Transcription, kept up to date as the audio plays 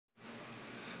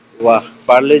वाह,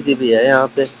 पार्ले जी भी है यहाँ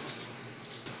पे।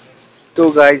 तो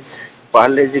गाइज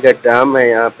पार्ले जी का दाम है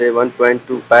यहाँ पे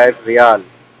 1.25 रियाल।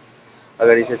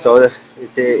 अगर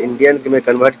इसे इंडियन में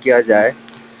कन्वर्ट किया जाए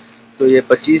तो ये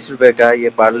 25 रुपये का ये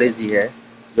पार्ले जी है,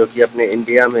 जो कि अपने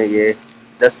इंडिया में ये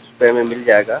 10 रुपये में मिल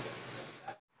जाएगा।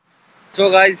 तो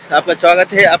गाइज आपका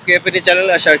स्वागत है आपके अपने चैनल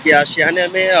अशहर की आशियाने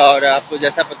में। और आपको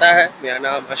जैसा पता है मेरा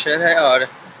नाम अशहर है और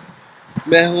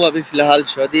मैं हूँ अभी फ़िलहाल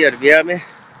सऊदी अरबिया में।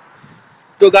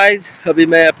 तो गाइज अभी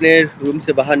मैं अपने रूम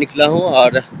से बाहर निकला हूँ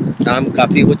और शाम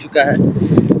काफ़ी हो चुका है।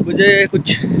 मुझे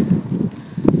कुछ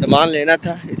सामान लेना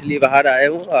था इसलिए बाहर आया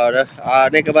हूँ। और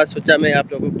आने के बाद सोचा मैं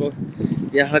आप लोगों को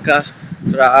यहाँ का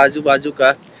थोड़ा आजू बाजू का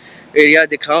एरिया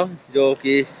दिखाऊं, जो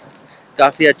कि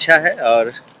काफ़ी अच्छा है।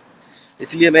 और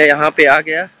इसलिए मैं यहाँ पे आ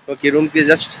गया क्योंकि रूम के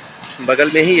जस्ट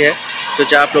बगल में ही है,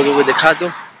 सोचा आप लोगों को दिखा दूँ।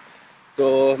 तो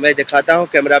मैं दिखाता हूँ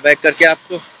कैमरा बैक करके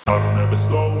आपको। I don't ever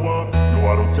slow up, no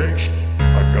I don't take sh**.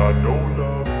 I got no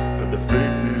love for the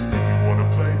fakeness. If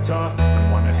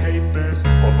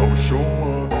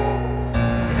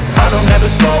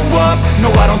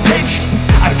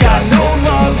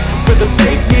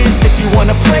you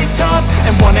wanna play tough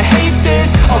and wanna hate this,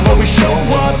 I'll always show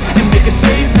up and make a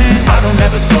statement. I don't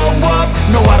ever slow up,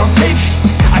 no I don't take sh**.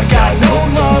 I got no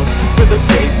love for the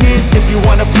fakeness. If you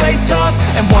wanna play tough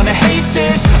and wanna hate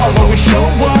this, I'll always show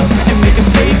up and make a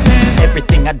statement.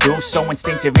 Everything I do so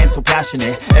instinctive and so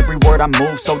passionate. Every word I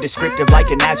move so descriptive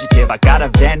like an adjective. I got a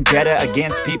vendetta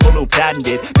against people who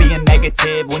patented being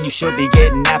negative when you should be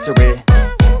getting after it.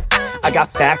 I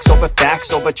got facts over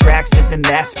tracks, this and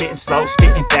that. Spitting slow,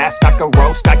 spitting fast. I could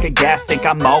roast, I could gas. Think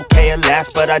I'm okay at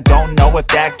last, but I don't know if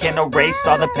that can erase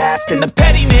all the past. And the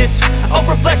pettiness, a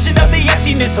reflection of the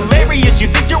emptiness. Hilarious, you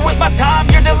think you're with my time,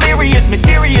 you're delirious.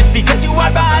 Mysterious, because you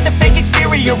hide behind a fake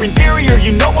exterior. Inferior,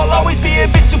 you know I'll always be a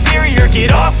bit superior.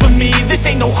 Get off of me, this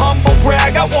ain't no humble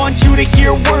brag. I want you to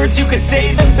hear words, you can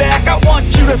say them back. I want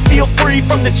you to feel free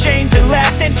from the chains that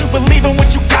last, and to believe in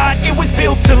what you got, it was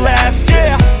built to last,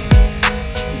 yeah.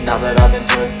 Now that I've been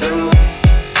put through,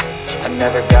 I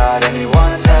never got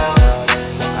anyone's help.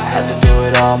 I had to do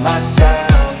it all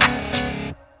myself.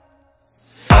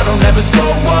 I don't ever slow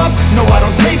up, no I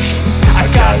don't take sh**. I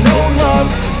got no love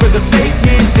for the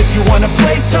fakeness. If you wanna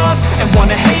play tough and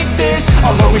wanna hate this,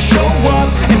 I'll always show up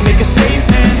and make a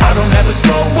statement. I don't ever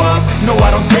slow up, no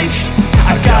I don't take sh**.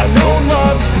 I got no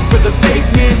love for the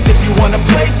fakeness. If you wanna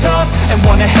play tough and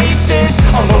wanna hate this,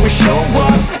 I'll always show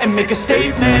up and make a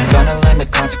statement. Gonna learn the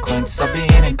consequence of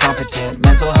being incompetent.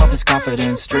 Mental health is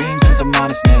confidence, dreams and some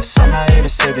honestness. I'm not here to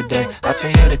save the day, that's for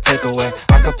you to take away.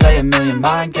 I could play a million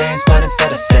mind games, but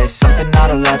instead I say something not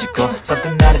illogical,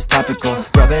 something that is topical.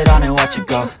 Rub it on and watch it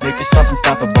go, make yourself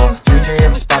unstoppable. Dreams are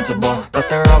irresponsible, but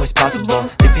they're always possible.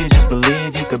 If you just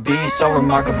believe, you could be so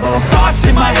remarkable. Thoughts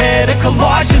in my head, a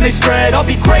collage and they spread. I'll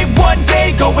be great one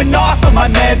day, going off of my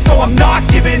meds. No, I'm not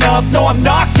giving up, no, I'm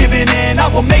not giving in. I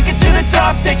will make it to the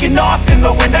top, taking off in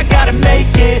the wind. I gotta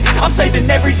make it, I'm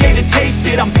saving every day to taste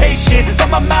it. I'm patient, but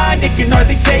my mind, it can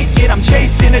hardly take it. I'm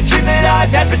chasing a dream that I've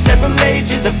had for several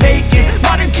ages. A vacant,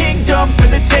 modern kingdom for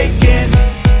the taking.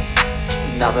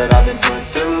 Now that I've been put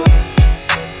through,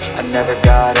 I never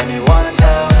got anyone's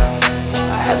help.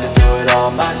 I had to do it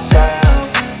all myself.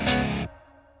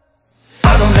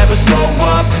 I don't ever slow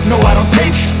up, no I don't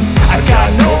take sh**. I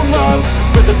got no love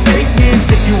for the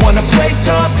fakeness. If you wanna play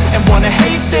tough and wanna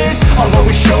hate this, I'll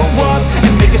always show up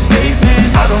and make a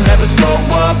statement. I don't ever slow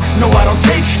up, no I don't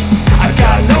take sh**. I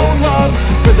got no love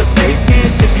for the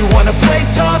fakeness. If you wanna play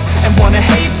tough and wanna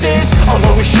hate this, I'll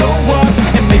always show up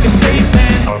and make a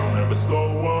statement. I don't ever slow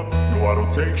up, no I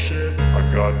don't take shit. I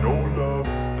got no love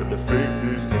for the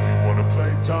fakeness. If you wanna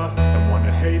play tough and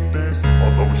wanna hate this,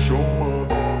 I'll always show up.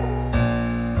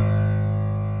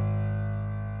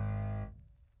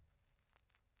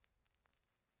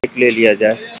 ले लिया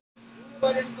जाए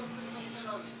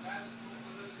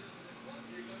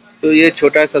तो ये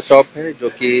छोटा सा shop है जो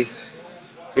कि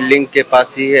बिल्डिंग के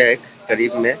पास ही है, एक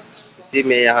करीब में, उसी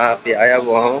में यहाँ पे आया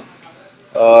हुआ हूँ।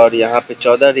 और यहाँ पे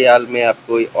 14 रियाल में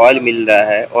आपको ऑयल मिल रहा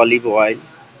है, ऑलिव ऑयल,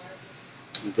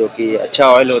 जो कि अच्छा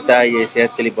ऑयल होता है, ये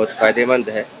सेहत के लिए बहुत फ़ायदेमंद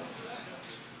है।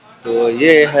 तो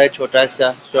ये है छोटा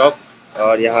सा शॉप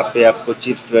और यहाँ पे आपको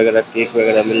चिप्स वगैरह, केक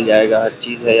वगैरह मिल जाएगा, हर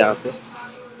चीज़ है यहाँ पे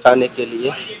खाने के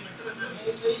लिए।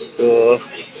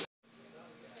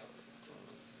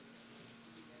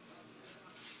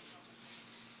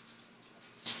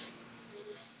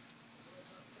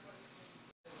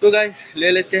 तो गाइस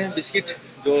ले लेते हैं बिस्किट,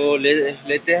 जो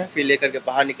लेते हैं, फिर लेकर के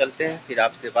बाहर निकलते हैं, फिर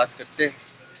आपसे बात करते हैं।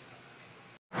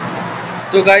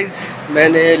 तो गाइस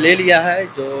मैंने ले लिया है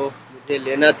जो मुझे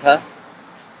लेना था।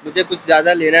 मुझे कुछ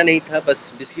ज़्यादा लेना नहीं था,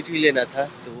 बस बिस्किट ही लेना था,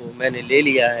 तो वो मैंने ले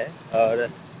लिया है और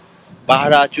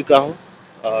बाहर आ चुका हूँ।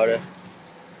 और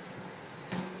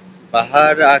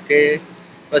बाहर आके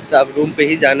बस अब रूम पे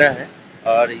ही जाना है।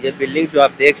 और ये बिल्डिंग जो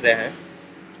आप देख रहे हैं,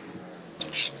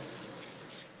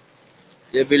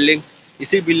 ये बिल्डिंग,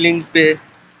 इसी बिल्डिंग पे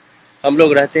हम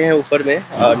लोग रहते हैं ऊपर में,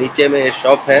 और नीचे में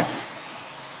शॉप है।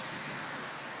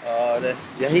 और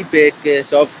यहीं पे एक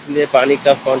शॉप में पानी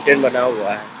का फाउंटेन बना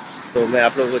हुआ है, तो मैं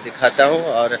आप लोगों को दिखाता हूँ।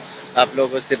 और आप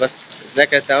लोगों से बस इतना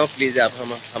कहता हूँ, प्लीज़ आप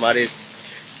हमारे इस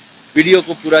वीडियो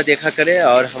को पूरा देखा करें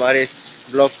और हमारे इस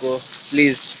ब्लॉग को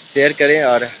प्लीज़ शेयर करें।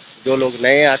 और जो लोग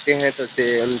नए आते हैं तो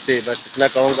उनसे बस इतना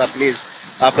कहूँगा, प्लीज़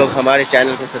आप लोग हमारे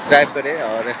चैनल को सब्सक्राइब करें।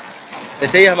 और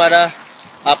ऐसे ही हमारा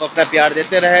आप अपना प्यार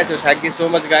देते रहें, तो thank you so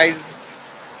much guys.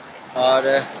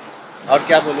 और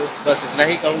क्या बोलूँ, बस इतना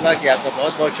ही कहूँगा कि आपका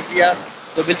बहुत बहुत शुक्रिया।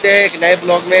 तो मिलते हैं एक नए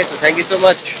ब्लॉग में, तो thank you so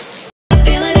much.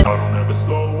 I don't ever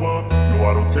slow up, no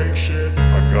I don't take shit.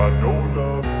 I got no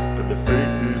love for the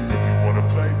fakeness. If you wanna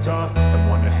play tough and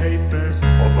wanna hate this,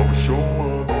 I'll always show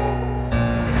up.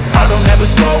 I don't ever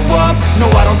slow up, no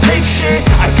I don't take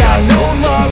shit. I got no love